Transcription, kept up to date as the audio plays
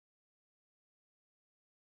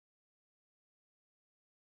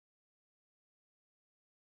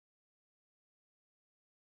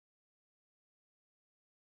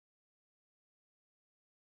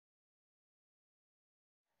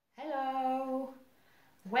Hello!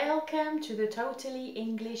 Welcome to the Thautally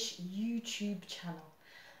English YouTube channel.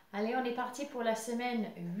 Allez, on est parti pour la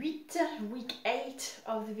semaine 8, week 8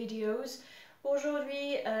 of the videos.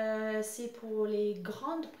 Aujourd'hui, c'est pour les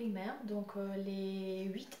grandes primaires, donc les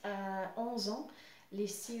 8 à 11 ans, les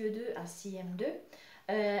CE2 à CM2.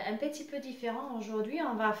 Un petit peu différent aujourd'hui,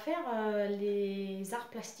 on va faire les arts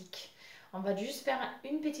plastiques. On va juste faire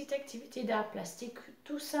une petite activité d'art plastique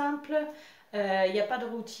tout simple. Il n'y a pas de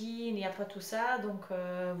routine, il n'y a pas tout ça, donc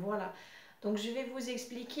voilà. Donc je vais vous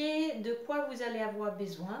expliquer de quoi vous allez avoir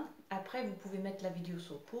besoin. Après, vous pouvez mettre la vidéo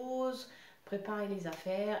sur pause, préparer les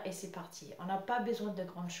affaires et c'est parti. On n'a pas besoin de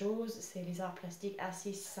grandes choses, c'est les arts plastiques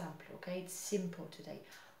assez simples, ok? It's simple today.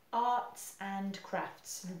 Arts and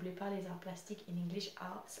crafts. N'oubliez pas les arts plastiques in English,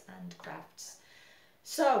 arts and crafts.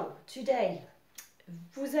 So, today,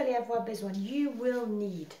 vous allez avoir besoin, you will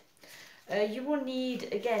need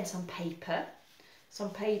again some paper.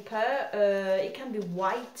 It can be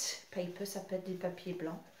white paper, ça peut être du papier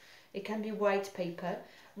blanc. It can be white paper.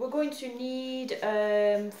 We're going to need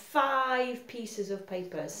 5 pieces of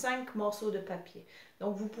paper, 5 morceaux de papier.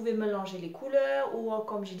 Donc vous pouvez mélanger les couleurs ou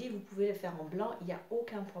comme j'ai dit, vous pouvez le faire en blanc, il n'y a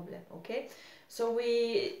aucun problème, ok? So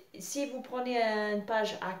si vous prenez une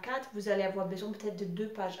page A4, vous allez avoir besoin peut-être de 2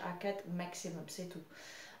 pages A4 maximum, c'est tout.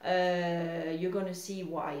 You're going to see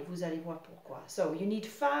why, vous allez voir pourquoi. So you need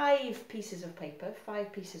 5 pieces of paper,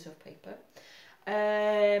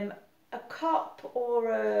 a cup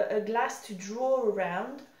or a glass to draw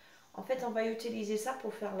around. En fait, on va utiliser ça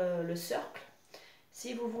pour faire le cercle.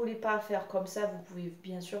 Si vous ne voulez pas faire comme ça, vous pouvez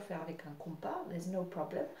bien sûr faire avec un compas. There's no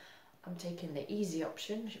problem. I'm taking the easy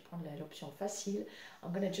option. Je vais prendre l'option facile.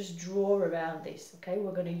 I'm going to just draw around this. Okay,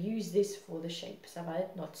 we're going to use this for the shape. Ça va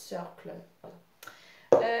être notre cercle.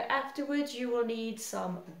 Afterwards, you will need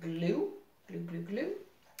some glue. Glue.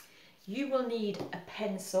 You will need a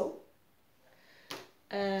pencil.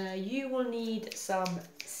 You will need some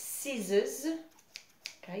scissors.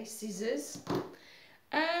 Okay, scissors.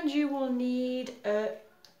 And you will need a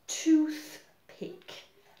toothpick.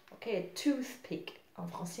 Okay, a toothpick. En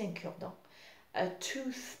français, un cure-dent. A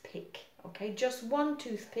toothpick. Okay, just one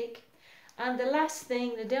toothpick. And the last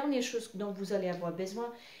thing, la dernière chose dont vous allez avoir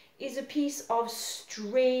besoin, is a piece of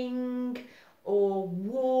string or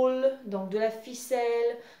wool. Donc de la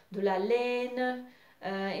ficelle, de la laine.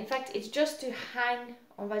 In fact, it's just to hang.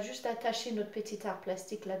 On va juste attacher notre petit art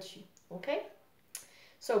plastique là-dessus. Okay?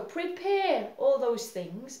 So prepare all those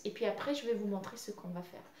things. Et puis après, je vais vous montrer ce qu'on va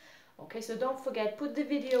faire. Okay, so don't forget, put the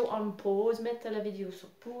video on pause. Mettez la vidéo sur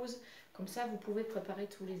pause. Comme ça, vous pouvez préparer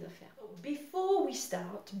toutes les affaires. Before we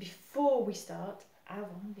start,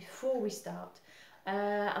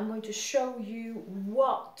 I'm going to show you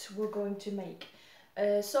what we're going to make.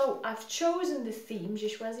 So I've chosen the theme. J'ai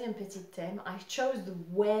choisi un petit thème. I chose the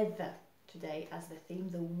weather today as the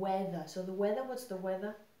theme. The weather. So the weather, what's the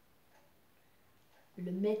weather?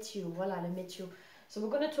 Le météo, voilà, le météo. So we're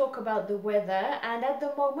going to talk about the weather, and at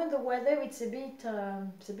the moment the weather it's a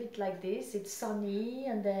bit like this. It's sunny,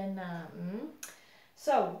 and then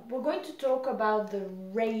so we're going to talk about the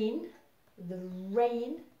rain, and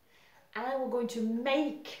we're going to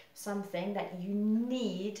make something that you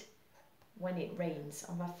need when it rains.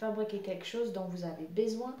 On va fabriquer quelque chose dont vous avez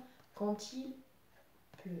besoin quand il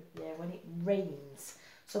pleut. Yeah, when it rains.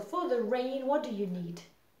 So for the rain, what do you need?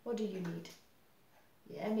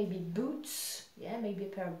 Yeah, maybe boots. Yeah, maybe a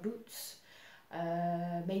pair of boots.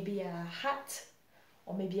 Maybe a hat,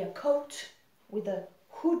 or maybe a coat with a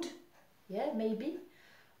hood. Yeah, maybe.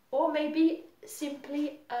 Or maybe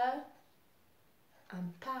simply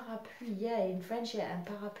un parapluie. Yeah, in French, yeah, un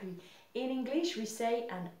parapluie. In English, we say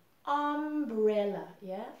an umbrella.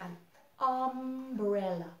 Yeah, an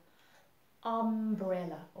umbrella.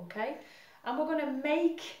 Okay? And we're going to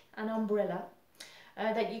make an umbrella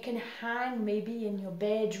that you can hang maybe in your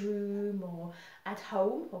bedroom or at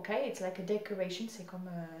home, okay? It's like a decoration, c'est comme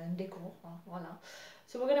un décor, voilà.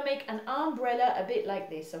 So we're going to make an umbrella a bit like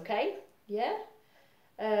this, okay? Yeah?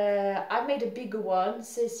 I made a bigger one.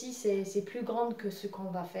 Celle-ci, c'est plus grande que ce qu'on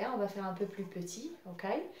va faire. On va faire un peu plus petit,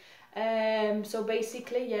 okay? So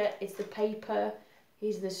basically, yeah, it's the paper.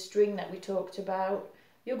 Here's the string that we talked about.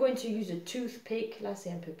 You're going to use a toothpick. Là,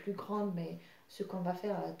 c'est un peu plus grande, mais ce qu'on va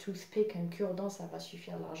faire, un toothpick, un cure-dent, ça va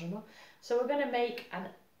suffire largement. So we're going to make an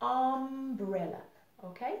umbrella,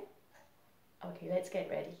 okay? Okay, let's get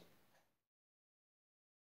ready.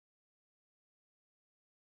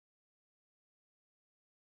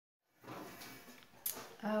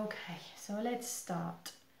 Okay, so let's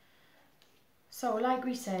start. So like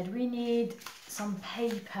we said, we need some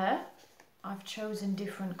paper. I've chosen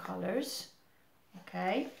different colors,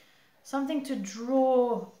 okay? something to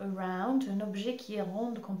draw around, un objet qui est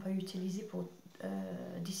rond qu'on peut utiliser pour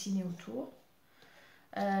dessiner autour.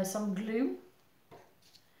 Some glue,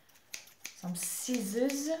 some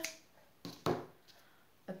scissors,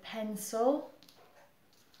 a pencil,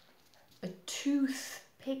 a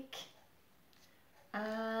toothpick,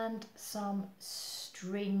 and some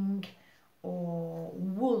string or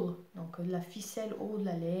wool, donc de la ficelle ou de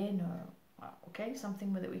la laine, okay,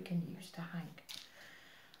 something that we can use to hang.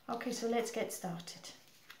 Okay, so let's get started.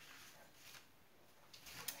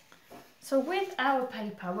 So with our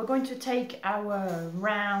paper, we're going to take our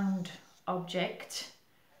round object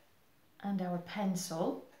and our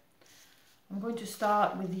pencil. I'm going to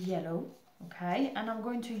start with the yellow, okay, and I'm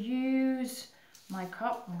going to use my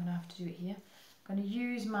cup. I'm going to have to do it here. I'm going to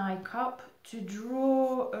use my cup to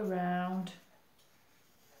draw around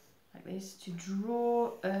like this, to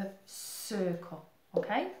draw a circle,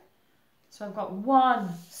 okay? So I've got one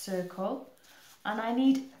circle and I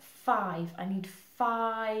need 5. I need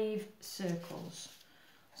 5 circles.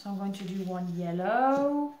 So I'm going to do one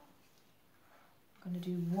yellow. I'm going to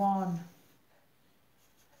do one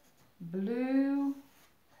blue.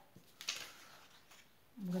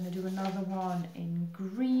 I'm going to do another one in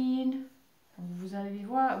green. Vous allez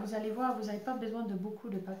voir, vous n'avez pas besoin de beaucoup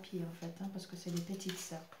de papier en fait, hein, parce que c'est des petites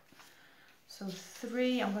cercles. So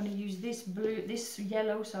 3, I'm going to use this blue, this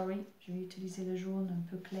yellow, sorry. Je vais utiliser le jaune un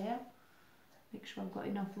peu clair. Make sure I've got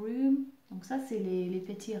enough room. Donc ça, c'est les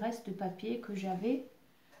petits restes de papier que j'avais,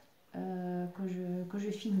 que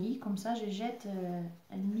je finis. Comme ça, je jette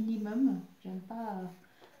un minimum. J'aime pas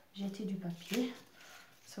jeter du papier.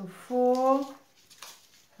 So 4,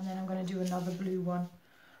 and then I'm going to do another blue one.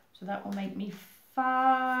 So that will make me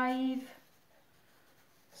 5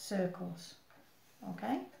 circles.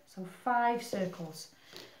 Okay, so 5 circles.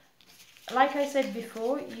 Like I said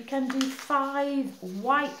before, you can do 5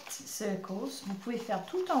 white circles. Vous pouvez faire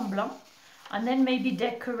tout en blanc. And then maybe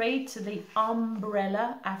decorate the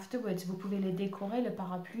umbrella afterwards. Vous pouvez le décorer, le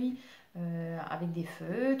parapluie, avec des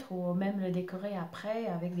feutres, ou même le décorer après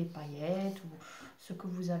avec des paillettes, ou ce que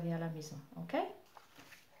vous avez à la maison. Okay?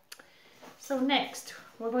 So next,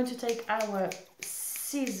 we're going to take our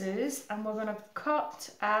scissors and we're going to cut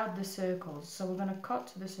out the circles. So we're going to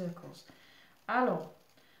cut the circles. Alors,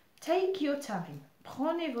 take your time.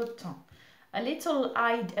 Prenez votre temps. A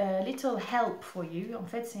little help for you. En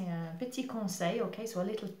fait, c'est un petit conseil. Okay, so a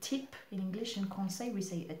little tip in English. In conseil, we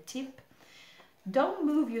say a tip. Don't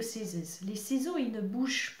move your scissors. Les ciseaux, ils ne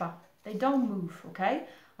bougent pas. They don't move. Okay.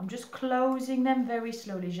 I'm just closing them very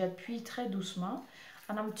slowly. J'appuie très doucement.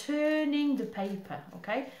 And I'm turning the paper,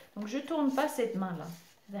 okay? Donc je tourne pas cette main-là.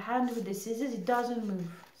 The hand with the scissors, it doesn't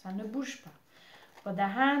move. Ça ne bouge pas. But the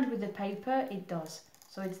hand with the paper, it does.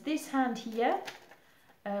 So it's this hand here,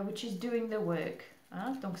 which is doing the work.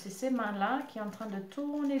 Hein? Donc c'est ces mains-là qui sont en train de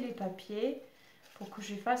tourner les papiers pour que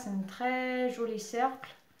je fasse un très joli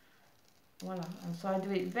cercle. Voilà. And so I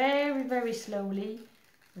do it very, very slowly.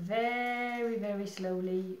 Very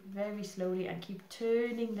slowly, and keep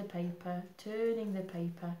turning the paper,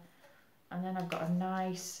 and then I've got a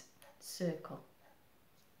nice circle.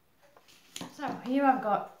 So here I've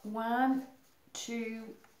got 1,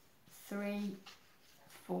 2, 3,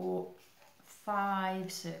 4, 5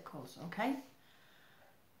 circles, okay?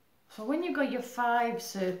 So when you've got your 5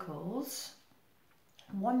 circles,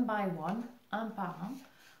 one by one, un par un,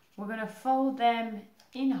 we're going to fold them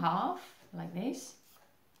in half, like this.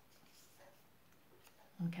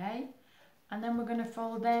 Okay, and then we're going to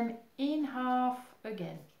fold them in half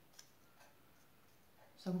again.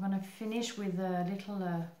 So we're going to finish with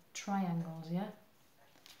little triangles, yeah?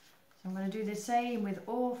 So I'm going to do the same with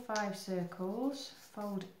all 5 circles.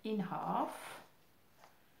 Fold in half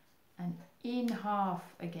and in half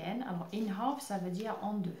again. Alors in half, ça veut dire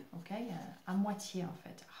en deux, okay? À moitié en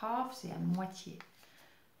fait. Half, c'est à moitié.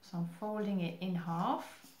 So I'm folding it in half.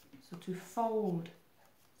 So to fold,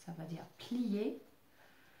 ça veut dire plier.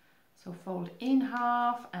 So fold in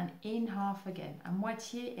half and in half again. À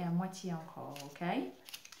moitié et à moitié encore, okay?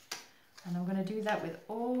 And I'm going to do that with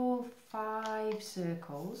all 5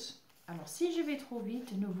 circles. Alors si je vais trop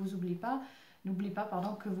vite, n'oubliez pas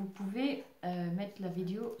que vous pouvez mettre la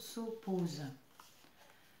vidéo sur pause.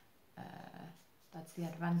 That's the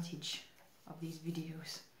advantage of these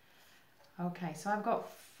videos. Okay, so I've got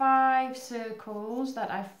 5 circles that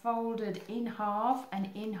I folded in half and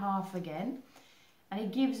in half again. And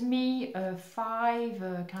it gives me 5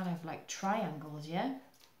 kind of like triangles, yeah?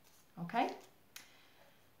 Okay?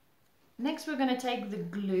 Next we're going to take the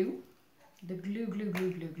glue. The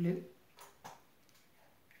glue.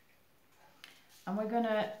 And we're going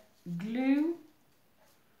to glue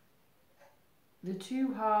the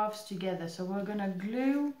two halves together. So we're going to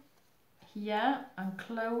glue here and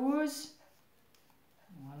close.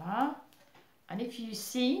 Voila. And if you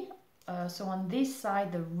see, so on this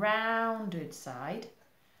side, the rounded side,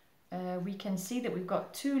 we can see that we've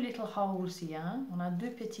got two little holes here. On a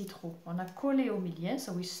deux petits trous. On a collé au milieu,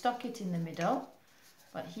 so we stuck it in the middle.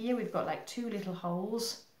 But here we've got like two little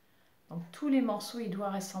holes. Donc tous les morceaux, ils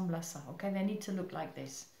doivent ressembler à ça. Okay, they need to look like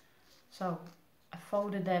this. So I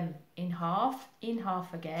folded them in half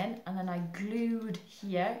again, and then I glued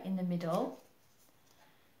here in the middle.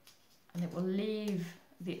 And it will leave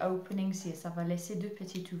the openings here. Ça va laisser deux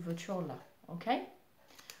petites ouvertures là. Okay?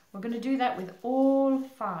 We're going to do that with all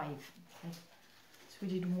 5. Okay. So we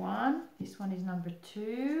did 1. This one is number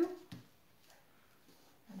 2.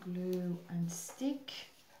 Glue and stick.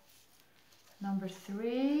 Number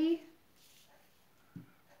 3.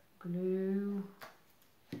 Glue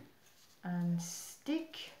and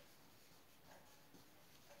stick.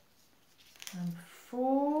 Number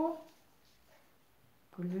 4.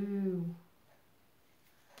 Glue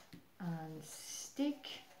and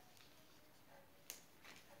stick.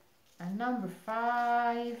 And number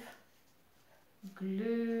 5,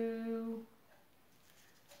 glue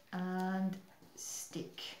and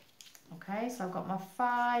stick. Okay, so I've got my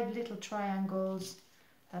 5 little triangles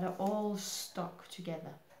that are all stuck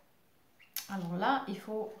together. Alors là, il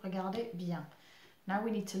faut regarder bien. Now we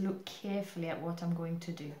need to look carefully at what I'm going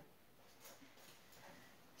to do.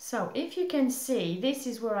 So if you can see, this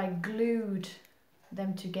is where I glued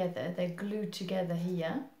them together. They're glued together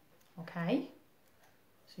here. Okay.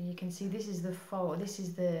 So you can see this is the fold, this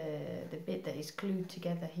is the bit that is glued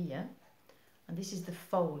together here. And this is the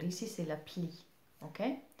fold, ici c'est la pli,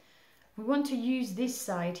 okay? We want to use this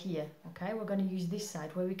side here, okay? We're going to use this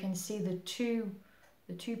side where we can see the two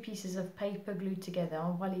pieces of paper glued together.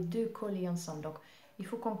 On voit les deux collés ensemble. Donc, il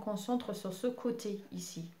faut qu'on concentre sur ce côté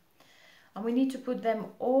ici. And we need to put them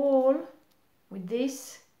all with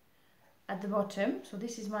this at the bottom. So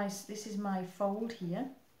this is my fold here.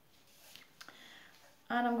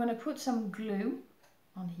 And I'm going to put some glue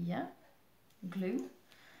on here, glue,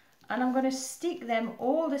 and I'm going to stick them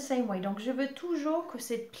all the same way. Donc je veux toujours que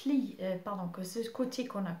cette pli, que ce côté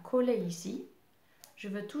qu'on a collé ici, je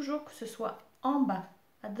veux toujours que ce soit en bas,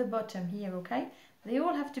 at the bottom here, okay? They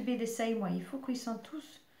all have to be the same way. Il faut qu'ils soient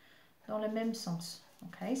tous dans le même sens,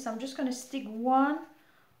 okay? So I'm just going to stick one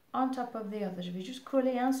on top of the other. Je vais juste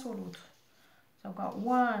coller un sur l'autre. So I've got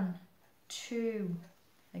 1, 2.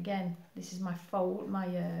 Again, this is my fold,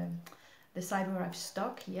 the side where I've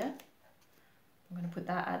stuck here. I'm going to put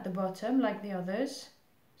that at the bottom like the others.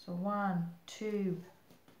 So 1, 2,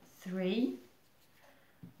 3.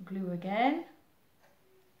 Glue again.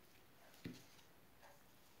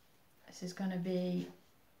 This is going to be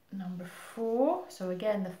number 4. So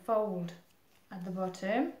again, the fold at the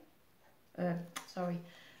bottom. Sorry,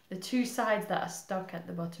 the two sides that are stuck at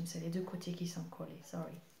the bottom. C'est les deux côtés qui sont collés,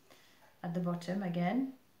 sorry. At the bottom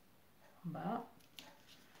again.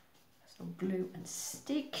 So glue and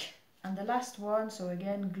stick, and the last one, so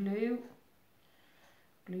again glue,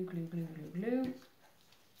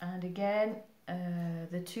 and again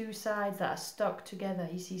the two sides that are stuck together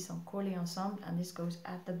ici sont collés ensemble, and this goes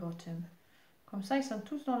at the bottom. Comme ça, ils sont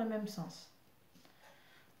tous dans le même sens.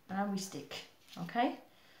 And we stick, okay?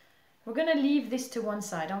 We're going to leave this to one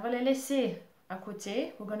side. On va les laisser à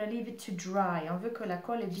côté. We're going to leave it to dry. On veut que la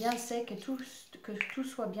colle est bien sec et que tout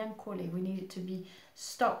soit bien collé. We need it to be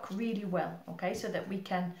stuck really well, okay? So that we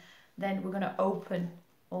can, then we're going to open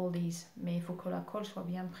all these. Mais il faut que la colle soit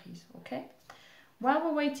bien prise, okay? While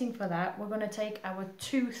we're waiting for that, we're going to take our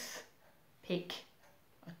toothpick,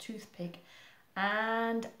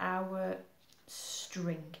 and our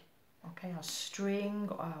string, okay? Our string,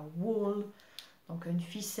 our wool, donc une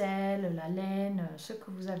ficelle, la laine, ce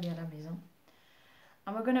que vous avez à la maison.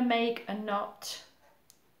 And we're going to make a knot.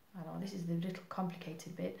 I know this is the little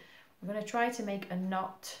complicated bit. We're going to try to make a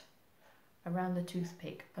knot around the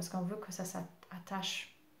toothpick parce qu'on veut que ça s'attache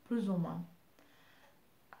plus ou moins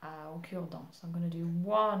au cure-dent. So I'm going to do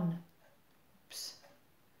one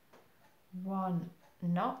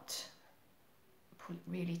knot. Pull it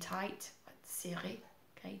really tight, serré,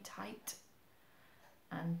 okay, tight.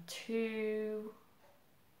 And 2,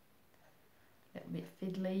 a little bit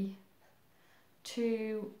fiddly.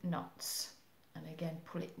 2 knots, and again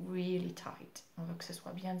pull it really tight. On veut que ce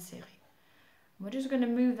soit bien serré. We're just going to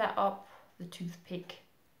move that up the toothpick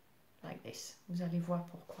like this. Vous allez voir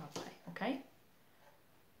pourquoi après, okay?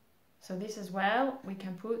 So this as well we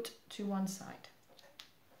can put to one side.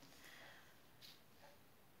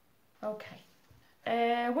 Okay,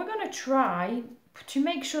 we're going to try to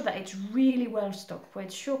make sure that it's really well stuck, pour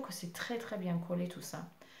être sûr que c'est très très bien collé tout ça,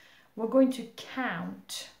 we're going to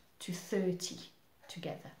count to 30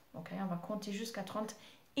 together. Okay, on va compter jusqu'à 30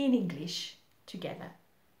 in English together.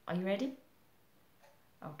 Are you ready?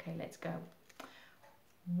 Okay, let's go.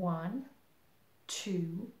 1,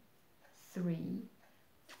 2, 3,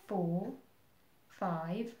 4,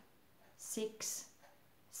 5, 6,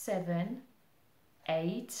 7,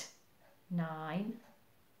 8, 9,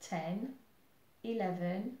 10,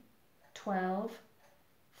 11, 12,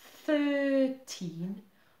 13,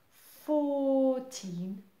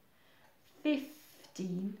 14,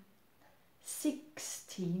 15,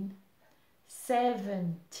 16,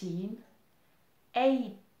 17,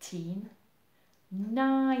 18,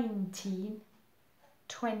 19,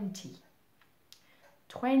 20,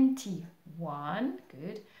 21,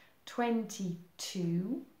 good,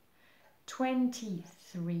 22,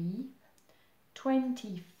 23,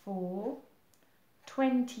 24,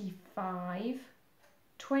 25,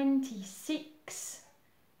 26,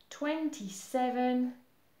 27,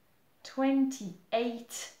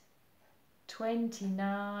 28,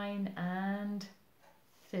 29 and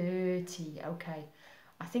 30. Okay,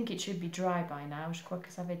 I think it should be dry by now. Je crois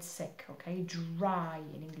que ça va être sec, okay? Dry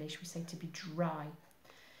in English, we say to be dry.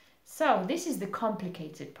 So this is the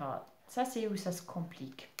complicated part. Ça c'est où ça se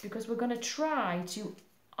complique. Because we're going to try to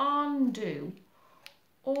undo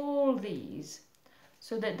all these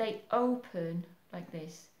so that they open like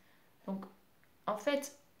this. Donc, en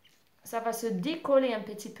fait, ça va se décoller un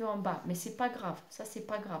petit peu en bas, mais c'est pas grave. Ça, c'est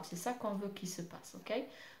pas grave. C'est ça qu'on veut qu'il se passe, ok?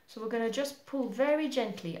 So we're going to just pull very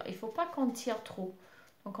gently. Il faut pas qu'on tire trop.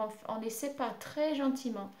 Donc, on les sépare très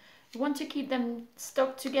gentiment. You want to keep them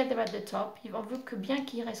stuck together at the top. On veut que bien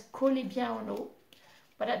qu'ils restent collés bien en haut.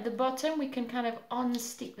 But at the bottom, we can kind of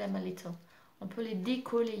unstick them a little. On peut les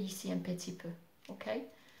décoller ici un petit peu, ok?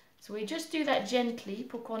 So we just do that gently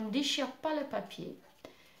pour qu'on ne déchire pas le papier.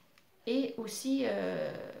 Et aussi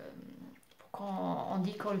pour qu'on ne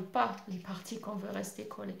décolle pas les parties qu'on veut rester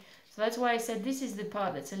collées. So that's why I said this is the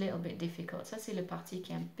part that's a little bit difficult. Ça, c'est le partie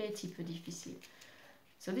qui est un petit peu difficile.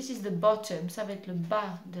 So this is the bottom. Ça va être le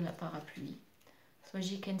bas de la parapluie. So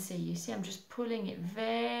as you can see, you see I'm just pulling it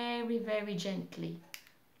very, very gently.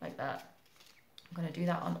 Like that. I'm going to do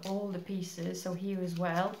that on all the pieces. So here as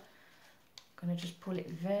well. I'm going to just pull it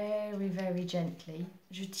very, very gently.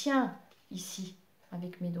 Je tiens ici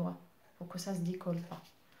avec mes doigts pour que ça se décolle pas.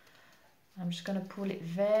 I'm just going to pull it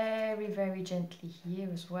very, very gently here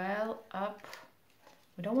as well. Up.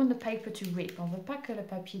 We don't want the paper to rip. On veut pas que le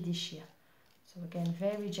papier déchire. So again,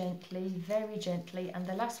 very gently. And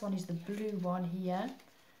the last one is the blue one here.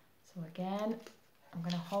 So again, I'm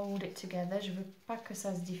going to hold it together. Je veux pas que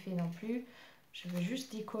ça se défait non plus. Je veux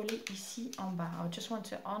juste décoller ici en bas. I just want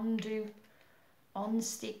to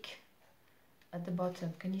unstick at the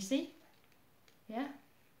bottom. Can you see? Yeah?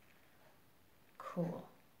 Cool.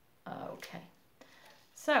 Okay.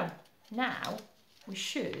 So, now we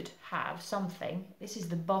should have something. This is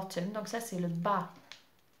the bottom. Donc ça, c'est le bas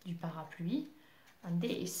du parapluie. And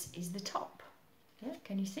this is the top. Yeah,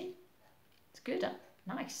 can you see? It's good, huh?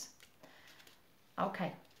 Nice.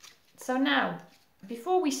 Okay. So now,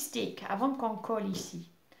 before we stick, avant qu'on colle ici,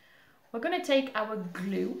 we're going to take our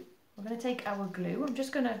glue. I'm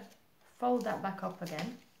just going to fold that back up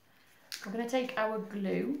again. We're going to take our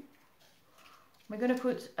glue. We're going to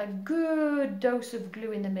put a good dose of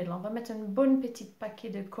glue in the middle. On va mettre un bon petit paquet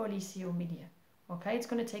de colle ici au milieu. Okay, it's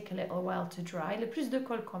going to take a little while to dry. Le plus de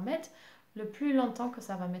colle qu'on mette, le plus longtemps que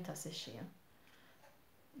ça va mettre à sécher. Hein.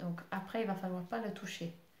 Donc après, il va falloir pas le toucher.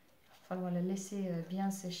 Il va falloir le laisser bien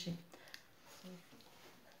sécher. So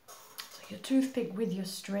your toothpick with your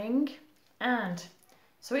string. And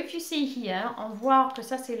so if you see here, on voit que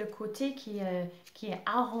ça c'est le côté qui est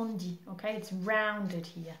arrondi. Okay, it's rounded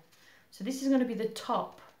here. So this is going to be the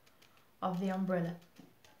top of the umbrella.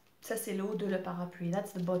 Ça c'est le haut de le parapluie.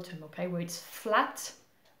 That's the bottom, okay? Where it's flat,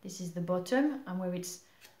 this is the bottom. And where it's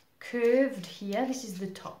curved here, this is the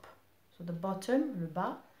top. So the bottom, le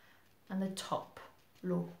bas, and the top,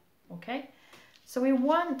 le haut, okay? So we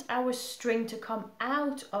want our string to come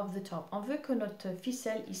out of the top. On veut que notre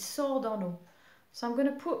ficelle, il sort d'en haut. So I'm going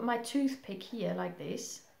to put my toothpick here like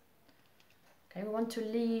this. Okay, we want to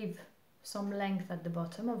leave some length at the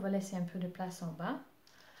bottom. On va laisser un peu de place en bas.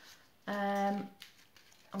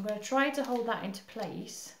 I'm going to try to hold that into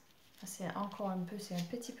place. C'est encore un peu, c'est un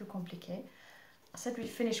petit peu compliqué. I said we'd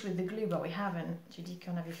finish with the glue, but we haven't. J'ai dit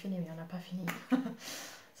qu'on avait fini, mais on n'a pas fini.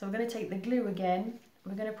 So we're going to take the glue again.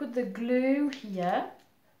 We're going to put the glue here.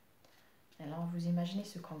 Et là, vous imaginez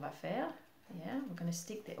ce qu'on va faire. Yeah, we're going to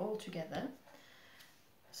stick it all together.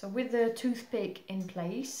 So with the toothpick in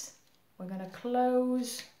place, we're going to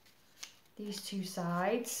close these two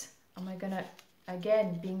sides. And we're going to,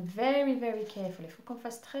 again, being very, very careful. Il faut qu'on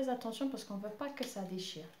fasse très attention parce qu'on ne veut pas que ça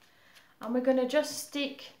déchire. And we're going to just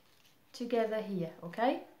stick together here,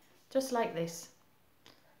 okay? Just like this.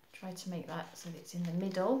 Try to make that so that it's in the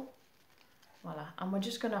middle. Voilà. And we're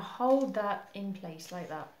just going to hold that in place like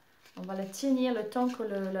that. On va le tenir le temps que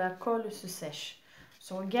la colle se sèche.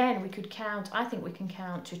 So again, we could count, I think we can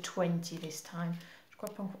count to 20 this time. Je crois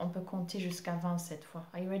qu'on peut compter jusqu'à 20 cette fois.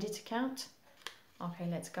 Are you ready to count? Okay,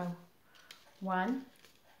 let's go. 1,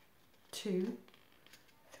 2,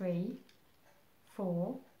 3,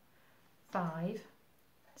 4, 5,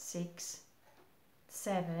 6,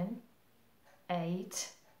 7,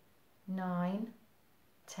 8, 9,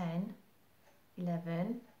 10,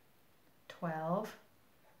 11, 12,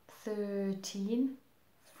 13,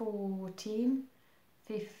 14,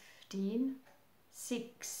 15,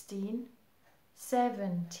 16,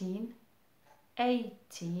 17,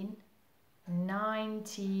 18,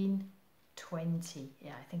 19, 20.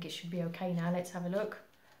 Yeah, I think it should be okay now. Let's have a look.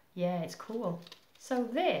 Yeah, it's cool. So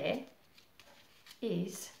there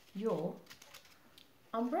is your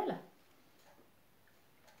umbrella.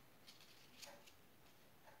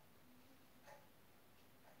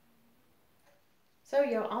 So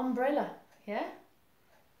your umbrella, yeah?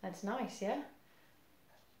 That's nice, yeah?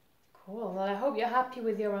 Cool. Well, I hope you're happy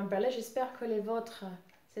with your umbrella. J'espère que les vôtres,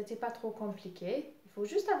 c'était pas trop compliqué. Il faut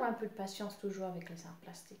juste avoir un peu de patience toujours avec les arts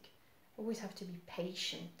plastiques. Always have to be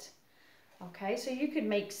patient. Okay, so you could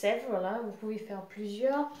make several. Hein? Vous pouvez faire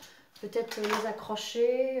plusieurs. Peut-être les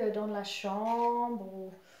accrocher dans la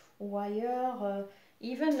chambre ou ailleurs.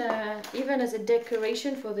 Even as a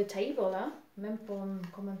decoration for the table. Hein? Même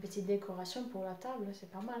comme une petite décoration pour la table. C'est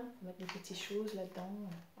pas mal. Mettre des petites choses là-dedans.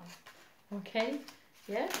 Okay,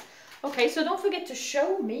 yeah. Okay, so don't forget to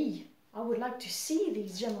show me. I would like to see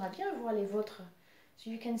these. J'aimerais bien voir les vôtres. So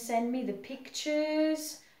you can send me the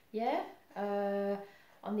pictures, yeah,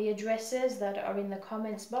 on the addresses that are in the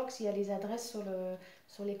comments box. Il y a les adresses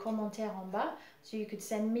sur les commentaires en bas. So you could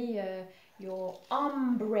send me your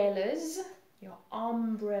umbrellas,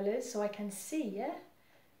 so I can see, yeah.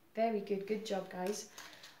 Very good, good job, guys.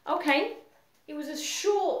 Okay, it was a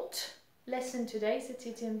short lesson today.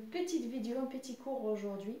 C'était une petite vidéo, un petit cours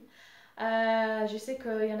aujourd'hui. Je sais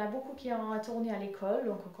qu'il y en a beaucoup qui ont tourné à l'école,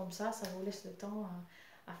 donc comme ça vous laisse le temps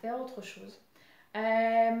à faire autre chose.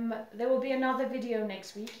 There will be another video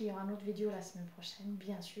next week. Il y aura une autre vidéo la semaine prochaine,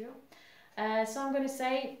 bien sûr. So I'm going to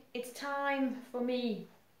say it's time for me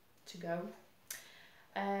to go.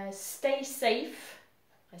 Stay safe.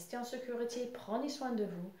 Restez en sécurité. Prenez soin de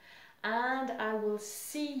vous. And I will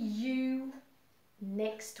see you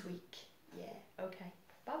next week. Yeah, okay.